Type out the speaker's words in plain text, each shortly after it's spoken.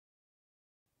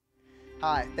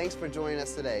Hi, thanks for joining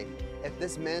us today. If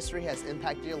this ministry has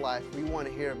impacted your life, we want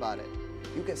to hear about it.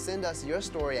 You can send us your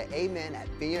story at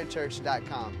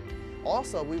amen@vineyardchurch.com.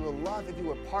 Also, we would love if you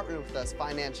would partner with us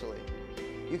financially.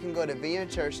 You can go to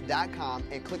vineyardchurch.com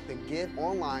and click the Give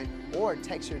online or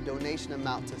text your donation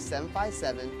amount to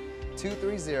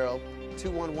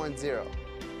 757-230-2110.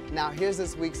 Now here's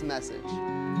this week's message.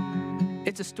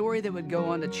 It's a story that would go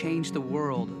on to change the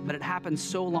world, but it happened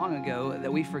so long ago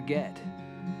that we forget.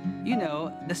 You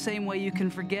know, the same way you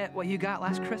can forget what you got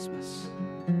last Christmas.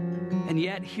 And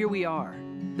yet, here we are,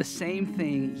 the same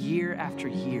thing year after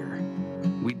year.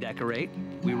 We decorate,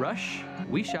 we rush,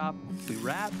 we shop, we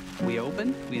wrap, we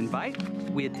open, we invite,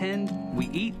 we attend, we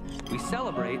eat, we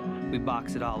celebrate, we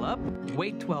box it all up,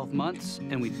 wait 12 months,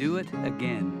 and we do it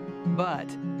again. But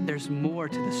there's more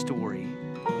to the story.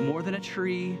 More than a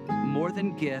tree, more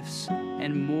than gifts,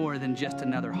 and more than just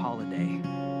another holiday.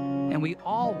 And we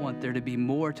all want there to be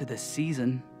more to this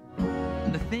season.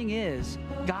 The thing is,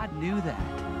 God knew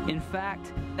that. In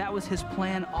fact, that was His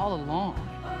plan all along.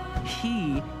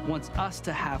 He wants us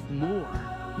to have more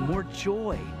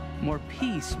joy, more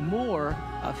peace, more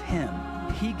of Him.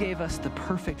 He gave us the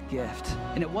perfect gift,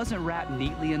 and it wasn't wrapped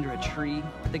neatly under a tree.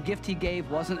 The gift He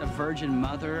gave wasn't a virgin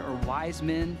mother or wise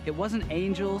men. It wasn't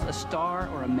angels, a star,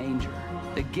 or a manger.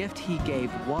 The gift He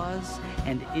gave was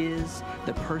and is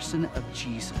the person of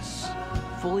Jesus,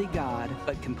 fully God,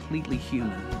 but completely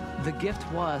human. The gift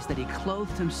was that He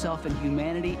clothed Himself in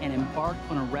humanity and embarked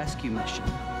on a rescue mission,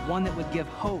 one that would give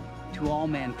hope to all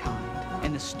mankind.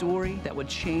 And the story that would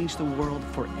change the world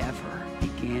forever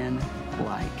began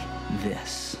like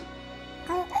this.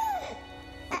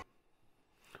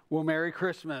 Well, Merry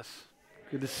Christmas.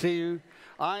 Good to see you.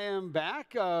 I am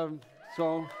back. So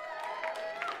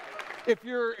if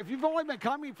you've only been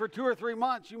coming for 2 or 3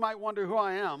 months, you might wonder who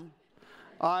I am.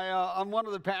 I'm one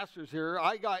of the pastors here.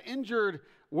 I got injured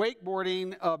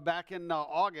wakeboarding back in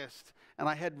August, and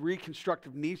I had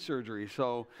reconstructive knee surgery.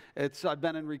 So I've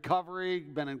been in recovery,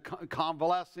 been in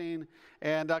convalescing,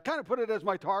 and kind of put it as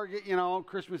my target,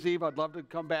 Christmas Eve. I'd love to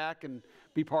come back and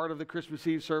be part of the Christmas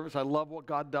Eve service. I love what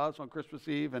God does on Christmas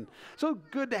Eve, and so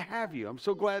good to have you. I'm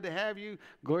so glad to have you.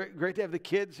 Great to have the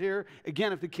kids here.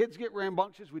 Again, if the kids get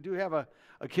rambunctious, we do have a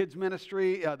kids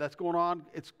ministry that's going on.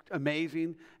 It's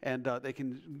amazing, and they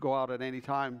can go out at any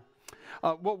time.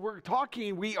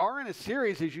 We are in a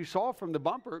series, as you saw from the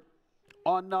bumper,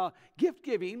 on gift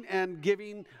giving, and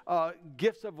giving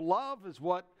gifts of love is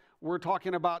what we're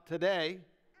talking about today.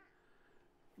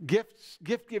 Gift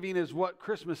giving is what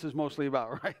Christmas is mostly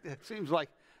about, right? It seems like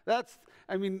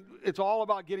it's all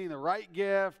about getting the right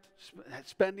gift,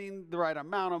 spending the right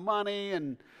amount of money,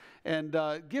 and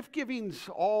gift giving's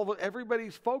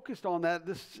everybody's focused on that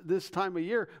this time of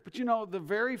year. But the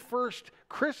very first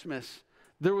Christmas,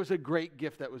 there was a great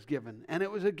gift that was given, and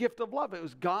it was a gift of love. It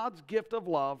was God's gift of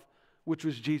love, which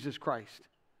was Jesus Christ.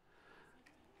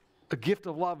 A gift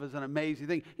of love is an amazing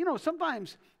thing.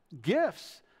 Sometimes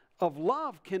gifts of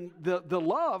love the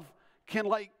love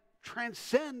can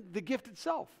transcend the gift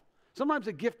itself. Sometimes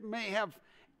a gift may have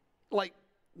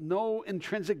no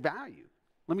intrinsic value.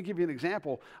 Let me give you an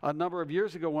example. A number of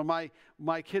years ago, when my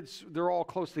kids, they're all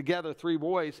close together, 3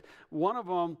 boys. One of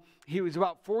them, he was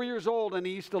about 4 years old, and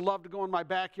he used to love to go in my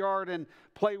backyard and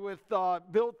play with,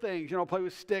 build things, play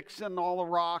with sticks and all the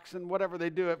rocks and whatever they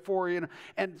do at 4,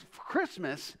 And for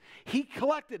Christmas, he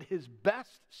collected his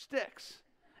best sticks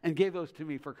and gave those to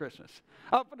me for Christmas.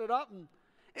 I opened it up, and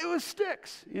it was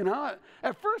sticks,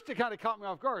 At first, it kind of caught me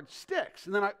off guard, sticks.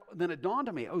 And then it dawned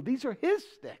on me, these are his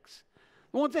sticks.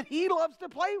 The ones that he loves to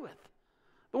play with.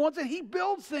 The ones that he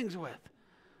builds things with.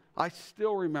 I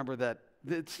still remember that.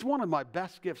 It's one of my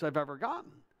best gifts I've ever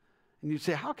gotten. And you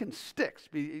say, how can sticks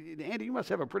be? Andy, you must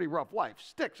have a pretty rough life.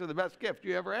 Sticks are the best gift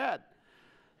you ever had.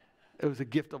 It was a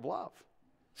gift of love.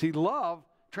 See, love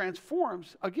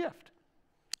transforms a gift.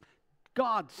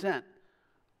 God sent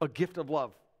a gift of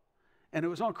love. And it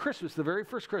was on Christmas, the very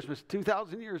first Christmas,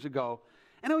 2,000 years ago.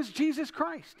 And it was Jesus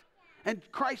Christ. And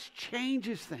Christ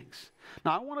changes things.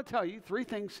 Now, I want to tell you 3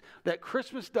 things that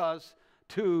Christmas does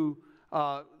to,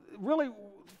 really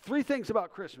 3 things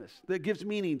about Christmas that gives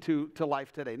meaning to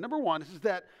life today. Number 1 is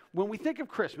that when we think of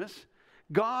Christmas,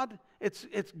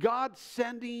 it's God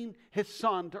sending His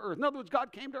Son to earth. In other words,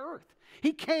 God came to earth.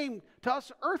 He came to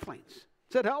us earthlings,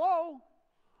 said, hello,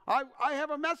 I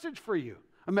have a message for you.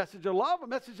 A message of love, a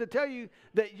message to tell you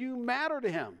that you matter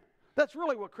to Him. That's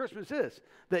really what Christmas is,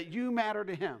 that you matter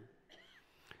to Him.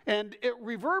 And it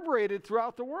reverberated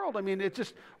throughout the world. It's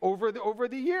just over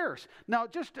the years. Now,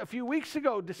 just a few weeks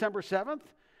ago, December 7th,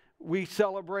 we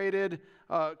celebrated,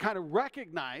 kind of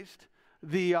recognized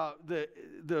the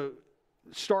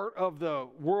start of the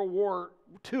World War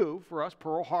II for us,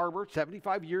 Pearl Harbor,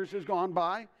 75 years has gone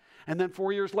by. And then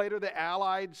 4 years later, the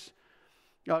Allies,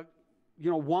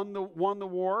 won the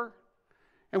war.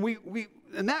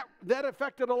 And that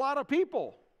affected a lot of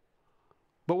people.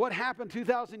 But what happened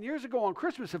 2,000 years ago on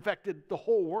Christmas affected the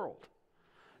whole world.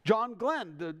 John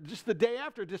Glenn, just the day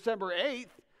after, December 8th,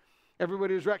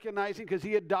 everybody was recognizing because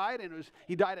he had died, and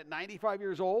he died at 95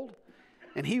 years old.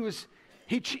 And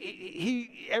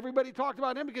everybody talked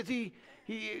about him because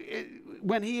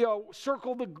when he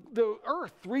circled the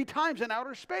earth 3 times in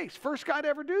outer space, first guy to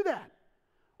ever do that.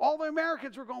 All the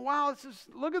Americans were going, wow,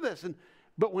 look at this.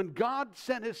 But when God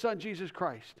sent his son, Jesus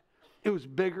Christ, it was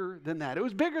bigger than that. It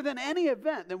was bigger than any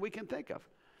event that we can think of.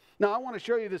 Now, I want to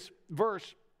show you this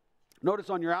verse. Notice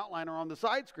on your outline or on the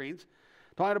side screens,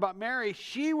 talking about Mary.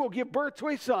 She will give birth to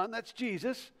a son, that's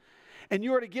Jesus, and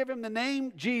you are to give him the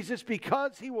name Jesus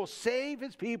because he will save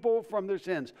his people from their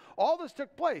sins. All this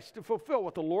took place to fulfill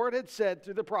what the Lord had said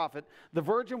through the prophet. The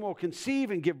virgin will conceive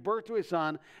and give birth to a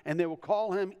son, and they will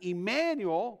call him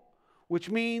Emmanuel, which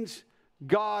means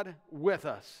God with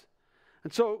us.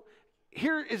 And so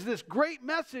here is this great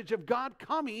message of God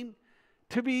coming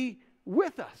to be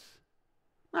with us.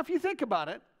 Now, if you think about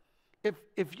it,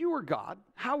 if you were God,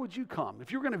 how would you come?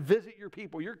 If you were going to visit your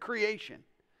people, your creation,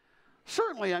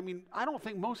 certainly, I don't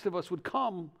think most of us would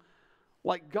come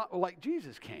like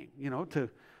Jesus came, to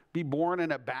be born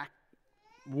in a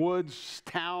backwoods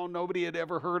town nobody had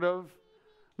ever heard of.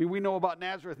 We know about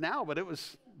Nazareth now, but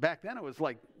back then it was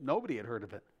like nobody had heard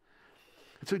of it.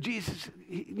 And so Jesus,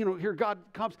 here God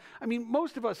comes.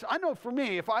 Most of us, I know for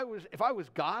me, if I was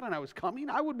God and I was coming,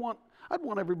 I'd want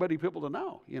people to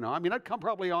know. I'd come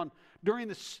probably during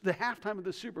the halftime of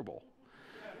the Super Bowl.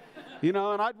 And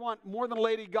I'd want more than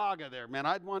Lady Gaga there, man.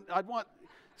 I'd want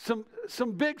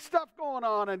some big stuff going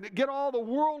on, and get all the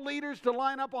world leaders to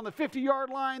line up on the 50-yard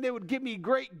line. They would give me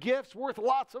great gifts worth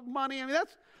lots of money.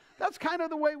 That's kind of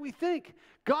the way we think.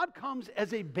 God comes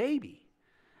as a baby,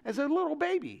 as a little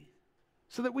baby,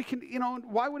 so that we can,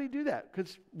 why would he do that?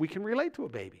 Because we can relate to a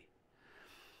baby.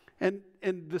 And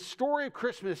the story of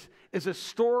Christmas is a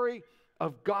story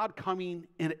of God coming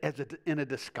in a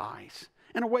disguise,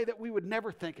 in a way that we would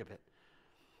never think of it.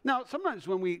 Now, sometimes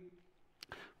when we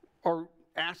are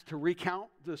asked to recount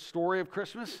the story of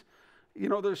Christmas,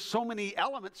 there's so many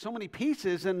elements, so many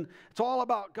pieces, and it's all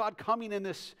about God coming in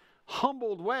this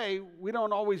humbled way. We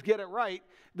don't always get it right.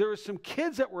 There were some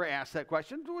kids that were asked that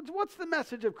question. What's the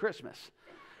message of Christmas?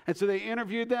 And so they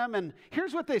interviewed them, and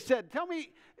here's what they said. Tell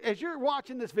me, as you're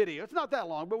watching this video, it's not that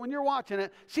long, but when you're watching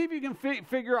it, see if you can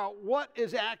figure out what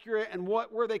is accurate and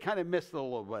where they kind of missed it a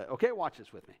little bit. Okay, watch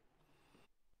this with me.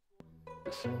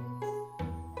 What's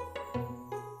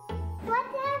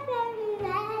up,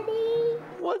 everybody?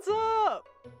 What's up?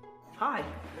 Hi,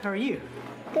 how are you?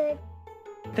 Good.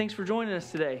 Thanks for joining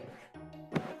us today.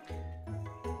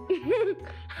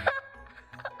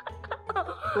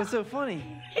 What's so funny?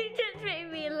 He just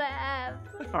made me laugh.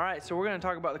 All right, so we're going to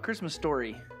talk about the Christmas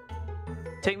story.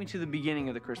 Take me to the beginning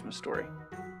of the Christmas story.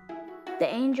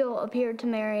 The angel appeared to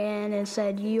Marianne and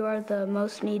said, "You are the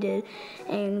most needed,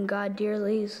 and God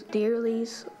dearly,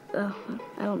 I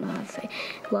don't know how to say,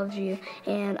 loves you,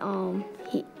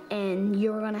 and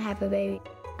you're gonna have a baby."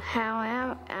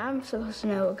 How I'm supposed to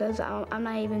know, because I'm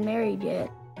not even married yet.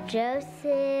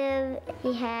 Joseph,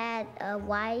 he had a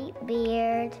white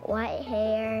beard, white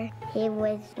hair. He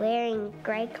was wearing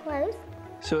gray clothes.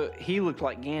 So he looked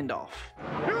like Gandalf.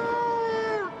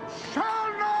 You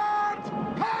shall not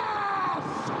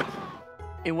pass!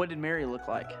 And what did Mary look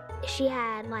like? She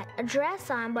had like a dress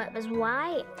on, but it was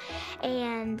white,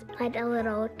 and like a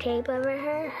little cape over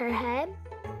her head.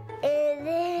 And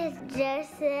then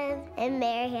Joseph and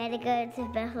Mary had to go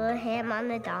to Bethlehem on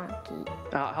the donkey.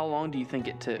 How long do you think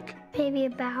it took? Maybe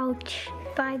about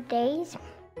 5 days.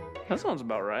 That sounds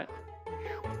about right.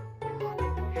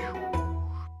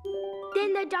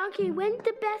 Then the donkey went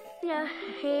to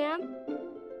Bethlehem.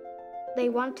 They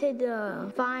wanted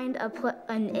to find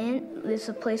an inn. There's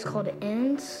a place called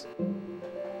Inns.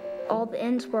 All the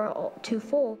inns were too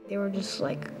full. They were just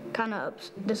kind of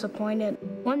disappointed.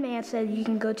 One man said, "You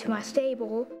can go to my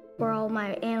stable where all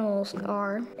my animals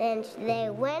are." Then they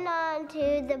went on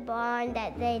to the barn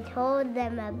that they told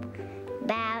them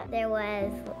about. There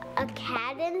was a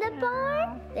cat in the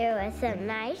barn. There was some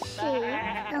nice sheep,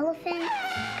 elephants,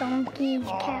 donkeys,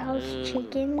 cows,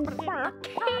 chickens, a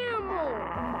camel,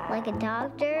 like a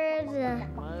doctor,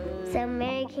 so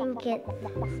Mary can get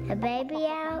a baby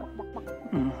out.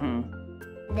 Mm-hmm.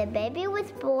 The baby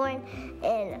was born,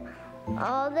 and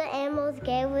all the animals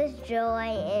gave us joy,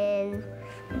 and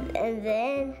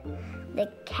then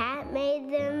The cat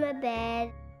made them a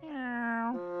bed.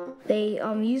 They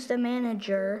used a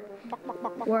manager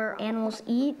where animals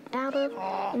eat out of.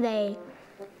 They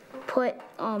put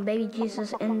baby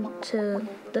Jesus into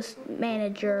this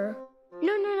manager.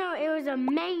 No, it was a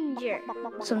manger.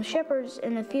 Some shepherds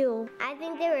in the field. I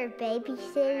think they were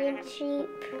babysitting sheep.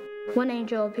 One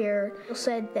angel appeared,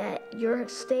 said that your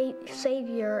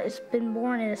Savior has been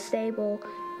born in a stable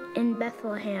in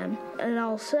Bethlehem. And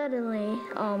all suddenly,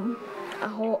 a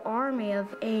whole army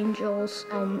of angels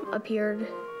appeared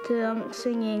to them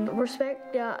singing,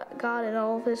 respect God in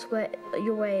all of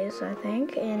your ways, I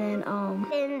think. And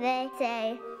And they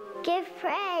say, give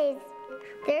praise,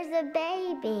 there's a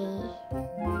baby.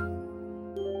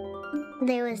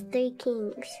 There was 3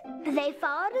 kings. They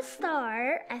followed a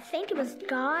star, I think it was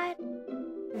God.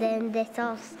 Then they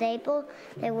saw a stable,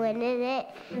 they went in it.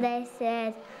 They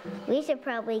said, we should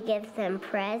probably give them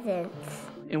presents.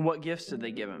 And what gifts did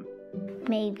they give him?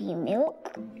 Maybe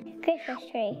milk, Christmas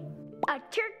tree, a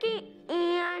turkey,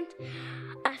 and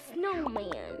a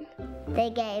snowman.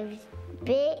 They gave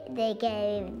big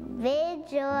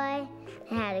joy.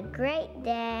 They had a great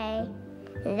day.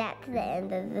 And that's the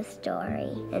end of the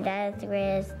story. And that is the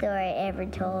greatest story ever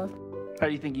told. How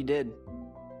do you think you did?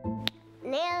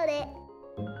 Nailed it.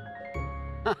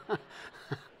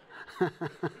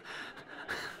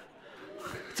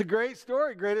 It's a great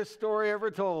story, greatest story ever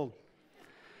told.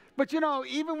 But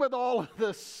even with all of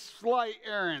the slight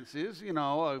errances,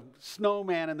 a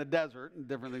snowman in the desert and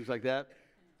different things like that,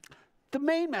 the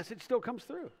main message still comes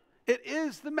through. It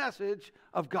is the message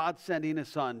of God sending his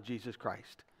son, Jesus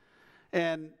Christ.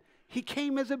 And he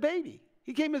came as a baby.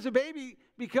 He came as a baby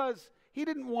because he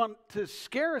didn't want to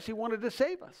scare us. He wanted to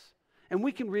save us. And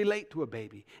we can relate to a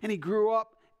baby. And he grew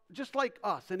up just like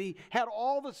us. And he had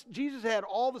Jesus had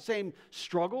all the same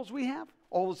struggles we have,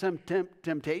 all the same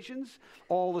temptations,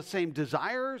 all the same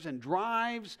desires and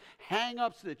drives,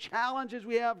 hang-ups, the challenges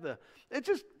we have.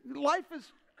 Life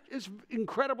is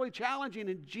incredibly challenging,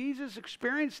 and Jesus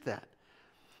experienced that.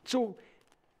 So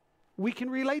we can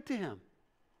relate to him.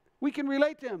 We can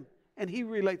relate to him, and he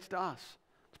relates to us.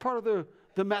 It's part of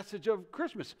the message of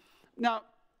Christmas. Now,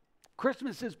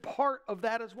 Christmas is part of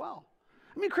that as well.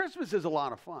 I mean, Christmas is a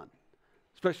lot of fun,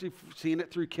 especially seeing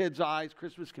it through kids' eyes.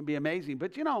 Christmas can be amazing.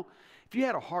 But, if you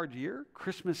had a hard year,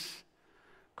 Christmas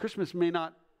may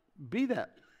not be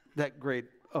that great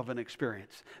of an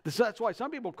experience. That's why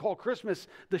some people call Christmas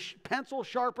the pencil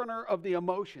sharpener of the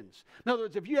emotions. In other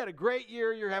words, if you had a great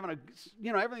year, you're having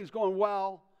everything's going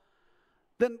well,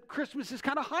 then Christmas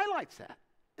kind of highlights that.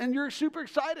 And you're super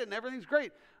excited and everything's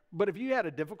great. But if you had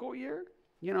a difficult year,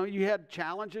 you had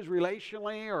challenges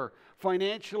relationally or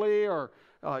financially, or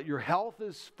your health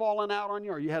is falling out on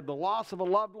you, or you had the loss of a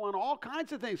loved one, all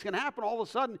kinds of things can happen. All of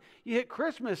a sudden, you hit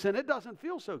Christmas and it doesn't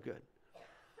feel so good.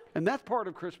 And that's part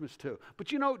of Christmas too. But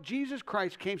Jesus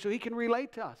Christ came so he can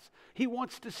relate to us. He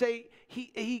wants to say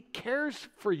he cares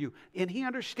for you and he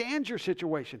understands your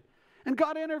situation. And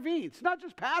God intervenes, not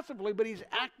just passively, but he's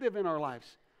active in our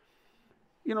lives.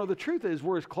 The truth is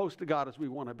we're as close to God as we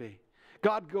want to be.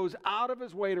 God goes out of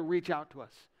his way to reach out to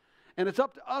us. And it's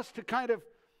up to us to kind of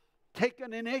take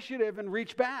an initiative and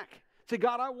reach back. Say,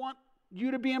 God, I want you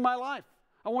to be in my life.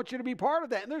 I want you to be part of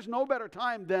that. And there's no better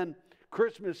time than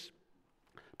Christmas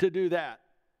to do that.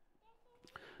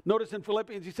 Notice in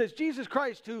Philippians, he says, Jesus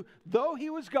Christ, who, though he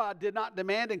was God, did not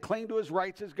demand and cling to his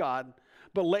rights as God,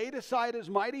 but laid aside his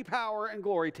mighty power and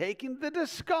glory, taking the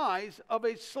disguise of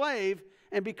a slave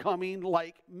and becoming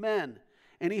like men.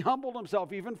 And he humbled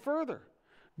himself even further,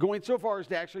 going so far as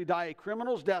to actually die a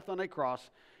criminal's death on a cross.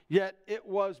 Yet it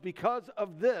was because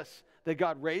of this that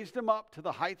God raised him up to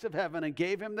the heights of heaven and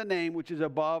gave him the name which is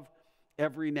above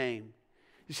every name.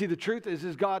 You see, the truth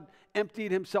is God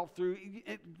emptied himself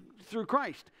through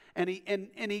Christ, and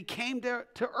he came to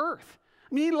earth.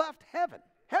 I mean, he left heaven.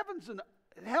 Heaven's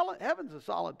a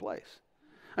solid place.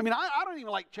 I mean, I don't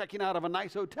even like checking out of a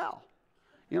nice hotel.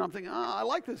 I'm thinking, I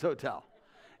like this hotel.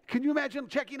 Can you imagine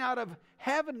checking out of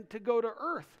heaven to go to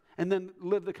earth and then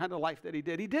live the kind of life that he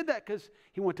did? He did that because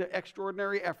he went to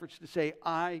extraordinary efforts to say,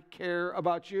 I care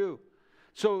about you.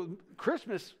 So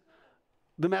Christmas,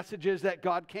 the message is that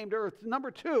God came to earth.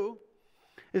 Number 2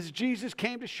 is Jesus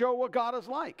came to show what God is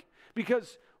like,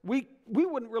 because we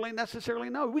wouldn't really necessarily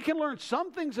know. We can learn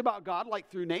some things about God, like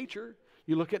through nature.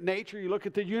 You look at nature, you look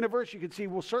at the universe, you can see,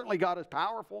 well, certainly God is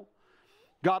powerful.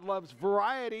 God loves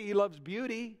variety, he loves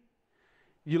beauty.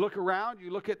 You look around, you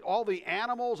look at all the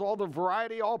animals, all the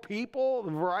variety, all people,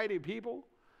 the variety of people.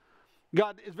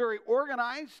 God is very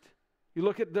organized. You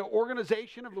look at the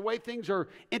organization of the way things are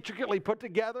intricately put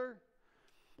together.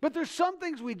 But there's some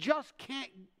things we just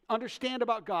can't understand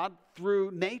about God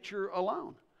through nature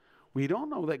alone. We don't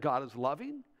know that God is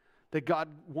loving, that God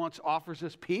offers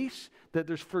us peace, that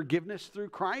there's forgiveness through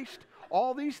Christ.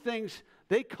 All these things,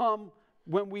 they come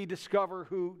when we discover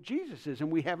who Jesus is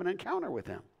and we have an encounter with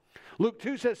him. Luke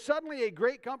 2 says, suddenly a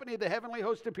great company of the heavenly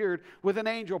host appeared with an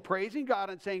angel praising God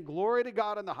and saying, glory to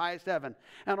God in the highest heaven,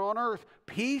 and on earth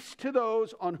peace to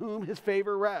those on whom his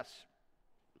favor rests.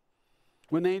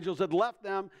 When the angels had left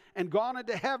them and gone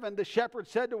into heaven, the shepherds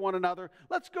said to one another,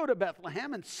 let's go to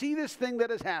Bethlehem and see this thing that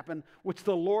has happened, which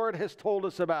the Lord has told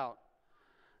us about.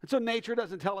 And so nature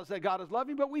doesn't tell us that God is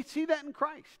loving, but we see that in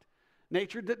Christ.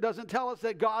 Nature doesn't tell us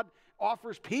that God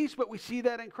offers peace, but we see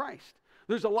that in Christ.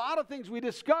 There's a lot of things we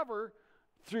discover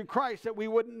through Christ that we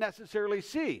wouldn't necessarily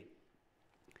see.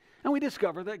 And we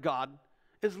discover that God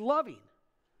is loving.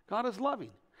 God is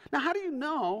loving. Now, how do you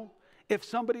know if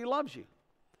somebody loves you?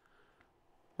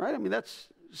 Right? I mean, that's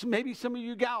maybe some of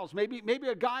you gals, maybe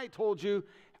a guy told you,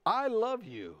 I love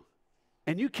you.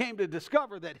 And you came to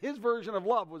discover that his version of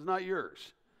love was not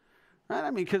yours. Right? I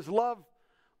mean, because love,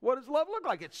 what does love look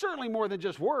like? It's certainly more than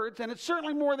just words, and it's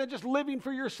certainly more than just living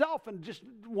for yourself and just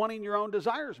wanting your own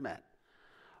desires met.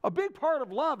 A big part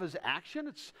of love is action.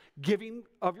 It's giving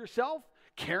of yourself,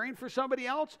 caring for somebody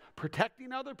else,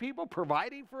 protecting other people,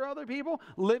 providing for other people,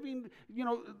 living,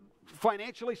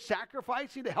 financially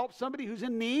sacrificing to help somebody who's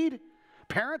in need.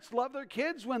 Parents love their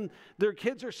kids when their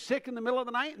kids are sick in the middle of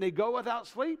the night and they go without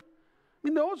sleep. I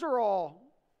mean, those are all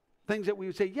things that we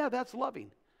would say, yeah, that's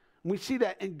loving. And we see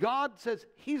that. And God says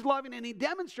he's loving, and he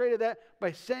demonstrated that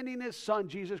by sending his son,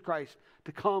 Jesus Christ,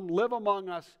 to come live among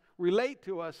us, relate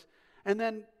to us, and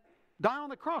then die on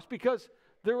the cross because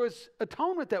there was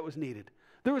atonement that was needed.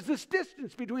 There was this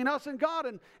distance between us and God,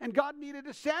 and God needed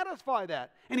to satisfy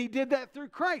that. And he did that through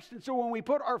Christ. And so when we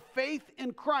put our faith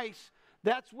in Christ,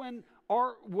 that's when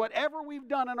whatever we've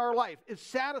done in our life is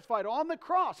satisfied. On the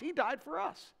cross, he died for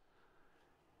us.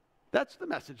 That's the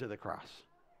message of the cross.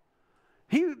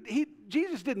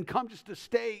 Jesus didn't come just to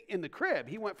stay in the crib.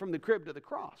 He went from the crib to the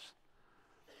cross.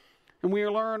 And we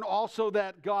learn also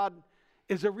that God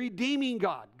is a redeeming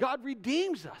God. God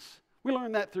redeems us. We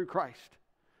learn that through Christ.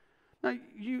 Now,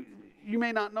 you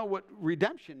may not know what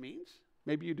redemption means.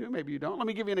 Maybe you do, maybe you don't. Let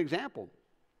me give you an example.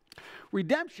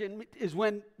 Redemption is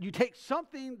when you take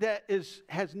something that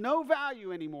has no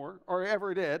value anymore, or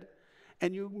ever did,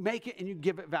 and you make it and you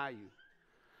give it value.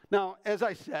 Now, as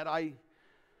I said, I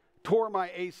tore my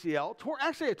ACL.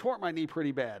 I tore up my knee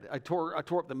pretty bad. I tore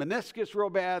up the meniscus real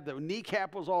bad. The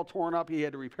kneecap was all torn up. He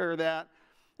had to repair that.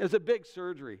 It was a big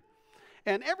surgery.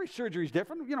 And every surgery is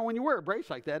different. When you wear a brace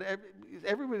like that, a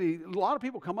lot of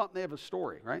people come up and they have a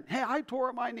story, right? Hey, I tore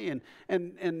up my knee,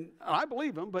 and I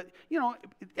believe them, but,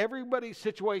 everybody's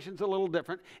situation's a little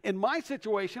different. In my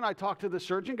situation, I talked to the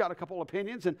surgeon, got a couple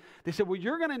opinions, and they said, well,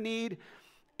 you're going to need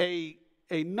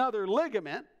another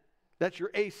ligament. That's your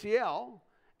ACL.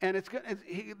 And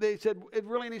they said it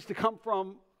really needs to come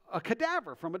from a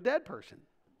cadaver, from a dead person.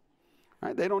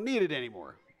 Right? They don't need it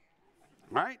anymore.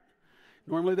 Right?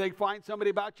 Normally they find somebody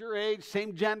about your age,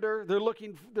 same gender. They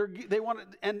want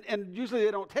it, and usually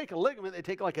they don't take a ligament. They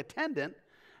take like a tendon,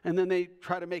 and then they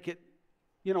try to make it,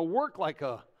 work like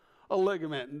a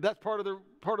ligament. And that's part of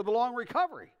the long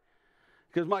recovery,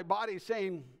 because my body's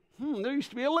saying, there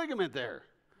used to be a ligament there.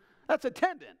 That's a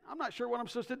tendon. I'm not sure what I'm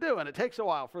supposed to do. And it takes a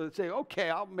while for it to say, okay,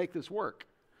 I'll make this work.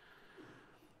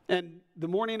 And the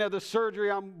morning of the surgery,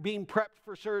 I'm being prepped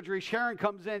for surgery. Sharon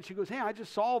comes in. She goes, hey, I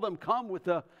just saw them come with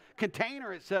a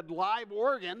container. It said live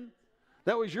organ.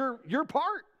 That was your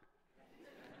part.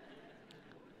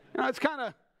 It's kind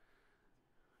of,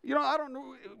 I don't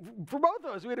know. For both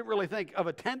of us, we didn't really think of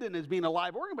a tendon as being a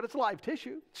live organ, but it's live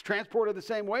tissue. It's transported the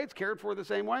same way. It's cared for the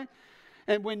same way.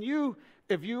 And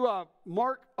if you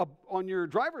mark on your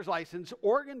driver's license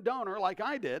organ donor like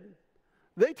I did,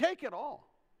 they take it all.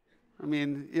 I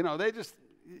mean,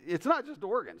 it's not just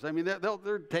organs. I mean,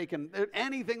 they're taking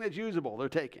anything that's usable, they're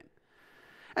taking.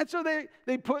 And so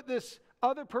they put this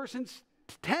other person's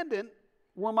tendon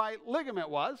where my ligament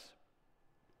was.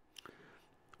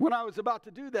 When I was about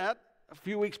to do that, a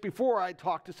few weeks before, I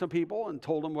talked to some people and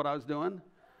told them what I was doing.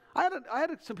 I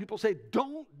had some people say,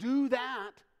 don't do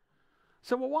that. I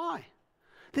said, well, why?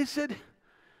 They said,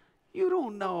 you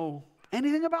don't know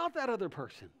anything about that other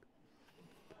person.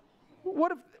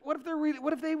 What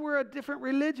if they were a different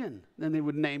religion? Then they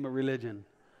would name a religion.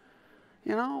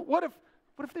 What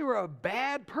if they were a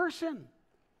bad person?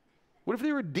 What if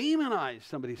they were demonized?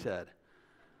 Somebody said.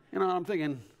 I'm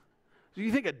thinking, do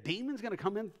you think a demon's going to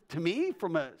come in to me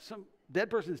from some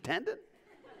dead person's tendon?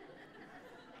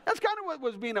 That's kind of what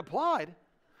was being applied.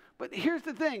 But here's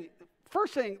the thing.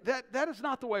 First thing, that is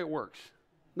not the way it works.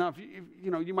 Now, if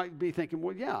you might be thinking,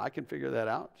 well, yeah, I can figure that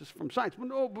out just from science. Well,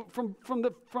 no, but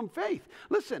from faith.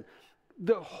 Listen,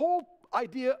 the whole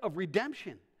idea of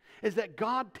redemption is that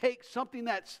God takes something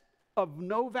that's of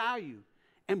no value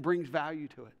and brings value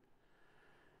to it.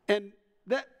 And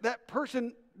that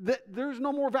person, there's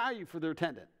no more value for their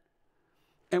tendon.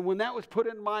 And when that was put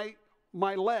in my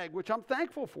leg, which I'm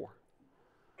thankful for,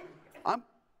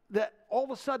 that all of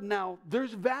a sudden now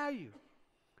there's value.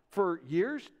 For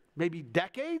years, maybe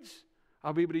decades,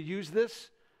 I'll be able to use this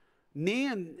knee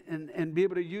and be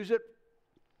able to use it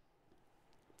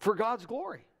for God's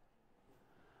glory.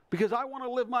 Because I want to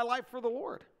live my life for the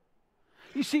Lord.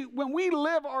 You see, when we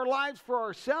live our lives for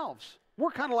ourselves,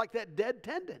 we're kind of like that dead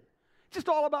tendon. It's just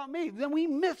all about me. Then we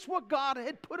miss what God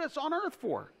had put us on earth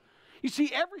for. You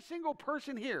see, every single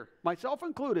person here, myself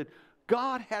included,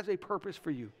 God has a purpose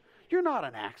for you. You're not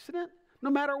an accident, no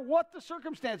matter what the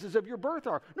circumstances of your birth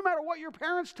are, no matter what your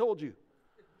parents told you.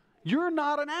 You're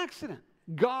not an accident.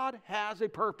 God has a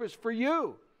purpose for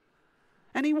you.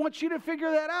 And He wants you to figure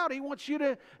that out. He wants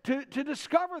you to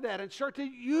discover that and start to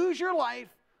use your life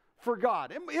for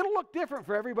God. It'll look different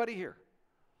for everybody here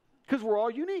because we're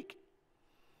all unique.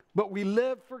 But we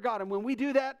live for God. And when we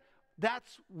do that,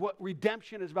 that's what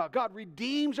redemption is about. God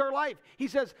redeems our life. He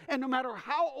says, and no matter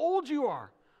how old you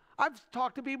are, I've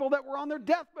talked to people that were on their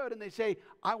deathbed and they say,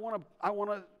 I want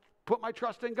to put my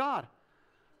trust in God.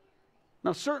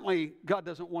 Now, certainly, God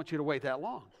doesn't want you to wait that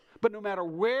long. But no matter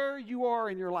where you are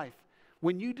in your life,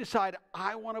 when you decide,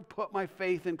 I want to put my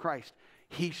faith in Christ,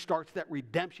 He starts that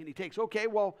redemption. He takes, okay,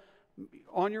 well,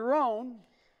 on your own,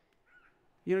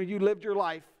 you lived your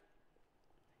life,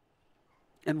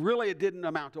 and really it didn't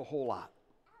amount to a whole lot.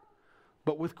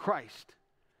 But with Christ,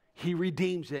 He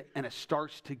redeems it, and it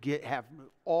starts to have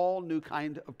all new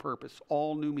kind of purpose,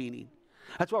 all new meaning.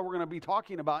 That's what we're going to be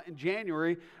talking about in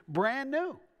January, brand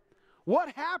new. What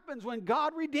happens when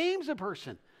God redeems a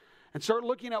person? And start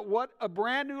looking at what a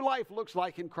brand new life looks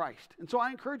like in Christ. And so I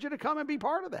encourage you to come and be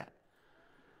part of that.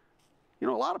 A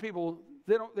lot of people,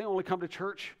 they only come to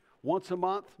church once a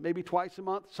month, maybe twice a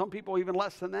month. Some people even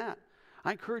less than that.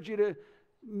 I encourage you to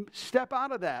step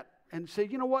out of that and say,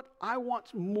 you know what? I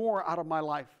want more out of my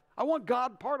life. I want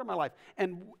God part of my life.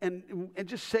 And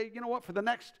just say, you know what? For the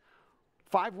next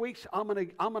 5 weeks, I'm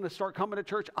gonna start coming to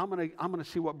church. I'm gonna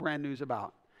see what brand new is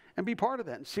about. And be part of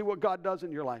that and see what God does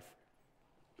in your life.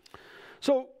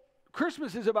 So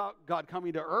Christmas is about God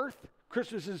coming to earth.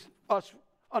 Christmas is us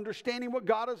understanding what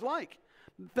God is like.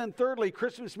 Then thirdly,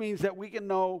 Christmas means that we can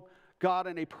know God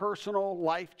in a personal,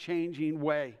 life-changing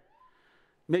way.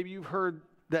 Maybe you've heard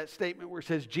that statement where it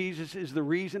says Jesus is the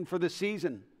reason for the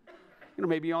season.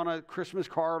 Maybe on a Christmas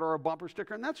card or a bumper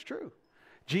sticker, and that's true.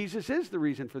 Jesus is the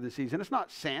reason for the season. It's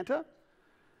not Santa.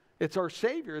 It's our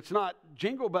Savior. It's not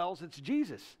Jingle Bells. It's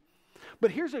Jesus.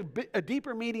 But here's a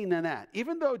deeper meaning than that.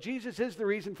 Even though Jesus is the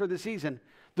reason for the season,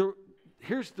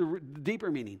 here's the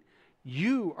deeper meaning.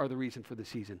 You are the reason for the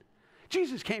season.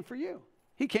 Jesus came for you.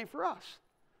 He came for us.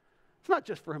 It's not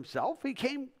just for Himself. He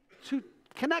came to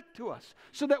connect to us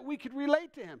so that we could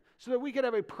relate to Him, so that we could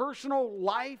have a personal,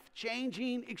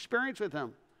 life-changing experience with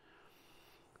Him.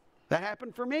 That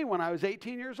happened for me when I was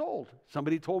 18 years old.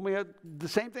 Somebody told me the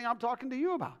same thing I'm talking to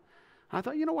you about. I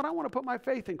thought, you know what? I want to put my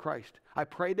faith in Christ. I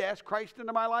prayed to ask Christ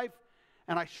into my life,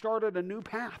 and I started a new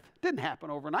path. It didn't happen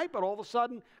overnight, but all of a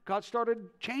sudden, God started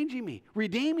changing me,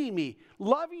 redeeming me,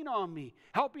 loving on me,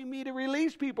 helping me to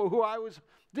release people who I wasn't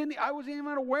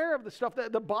even aware of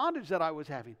the bondage that I was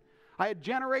having. I had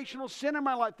generational sin in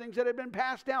my life, things that had been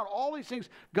passed down. All these things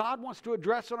God wants to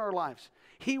address in our lives.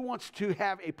 He wants to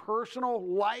have a personal,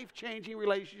 life-changing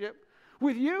relationship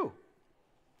with you.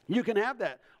 You can have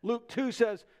that. Luke 2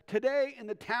 says, today in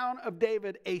the town of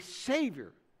David, a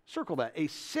Savior, circle that, a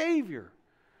Savior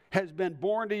has been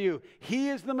born to you. He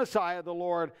is the Messiah, the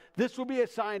Lord. This will be a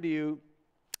sign to you.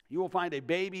 You will find a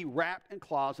baby wrapped in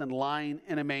cloths and lying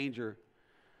in a manger.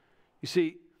 You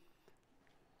see,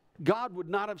 God would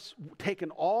not have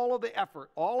taken all of the effort,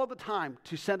 all of the time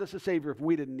to send us a Savior if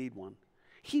we didn't need one.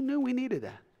 He knew we needed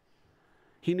that.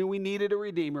 He knew we needed a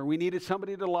Redeemer. We needed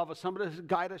somebody to love us, somebody to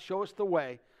guide us, show us the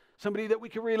way, somebody that we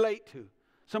could relate to,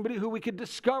 somebody who we could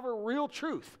discover real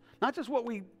truth, not just what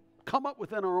we come up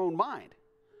with in our own mind,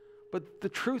 but the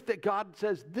truth that God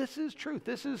says, this is truth.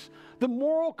 This is the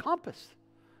moral compass.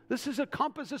 This is a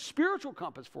compass, a spiritual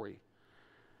compass for you.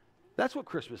 That's what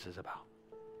Christmas is about.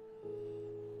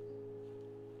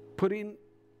 Putting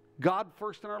God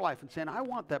first in our life and saying, I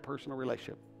want that personal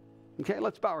relationship. Okay,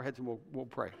 let's bow our heads and we'll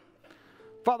pray.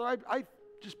 Father, I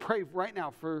just pray right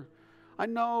now I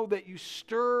know that you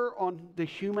stir on the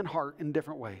human heart in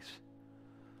different ways.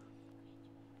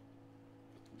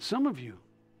 Some of you,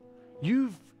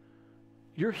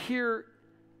 You're here,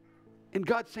 and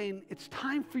God's saying, it's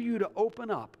time for you to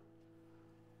open up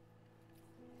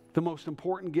the most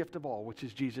important gift of all, which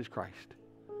is Jesus Christ.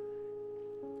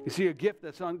 You see, a gift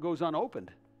that goes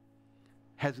unopened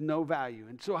has no value.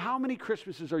 And so how many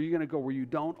Christmases are you going to go where you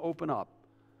don't open up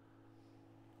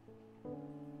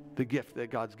the gift that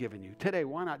God's given you? Today,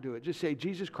 why not do it? Just say,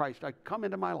 Jesus Christ, I come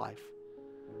into my life.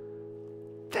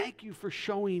 Thank you for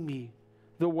showing me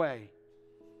the way.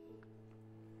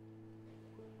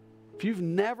 If you've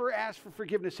never asked for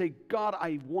forgiveness, say, God,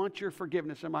 I want your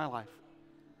forgiveness in my life.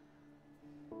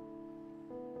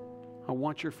 I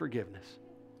want your forgiveness.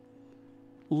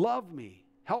 Love me.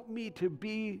 Help me to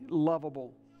be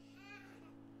lovable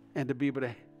and to be able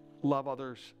to love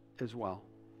others as well.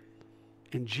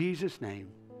 In Jesus' name,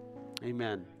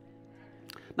 amen.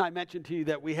 Now, I mentioned to you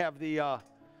that we have the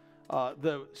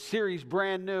series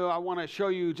brand new. I want to show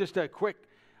you just a quick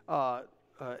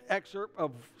excerpt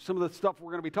of some of the stuff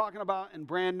we're going to be talking about in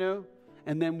brand new,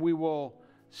 and then we will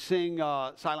sing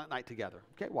Silent Night together.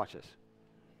 Okay, watch this.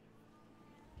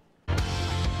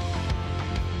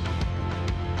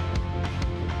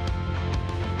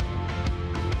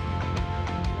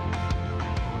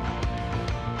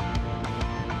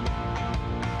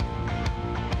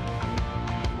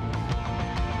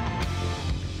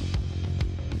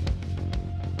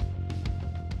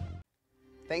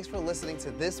 Thanks for listening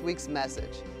to this week's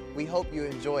message. We hope you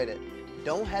enjoyed it.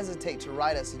 Don't hesitate to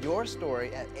write us your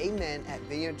story at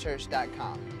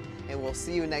amen@vineyardchurch.com. And we'll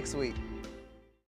see you next week.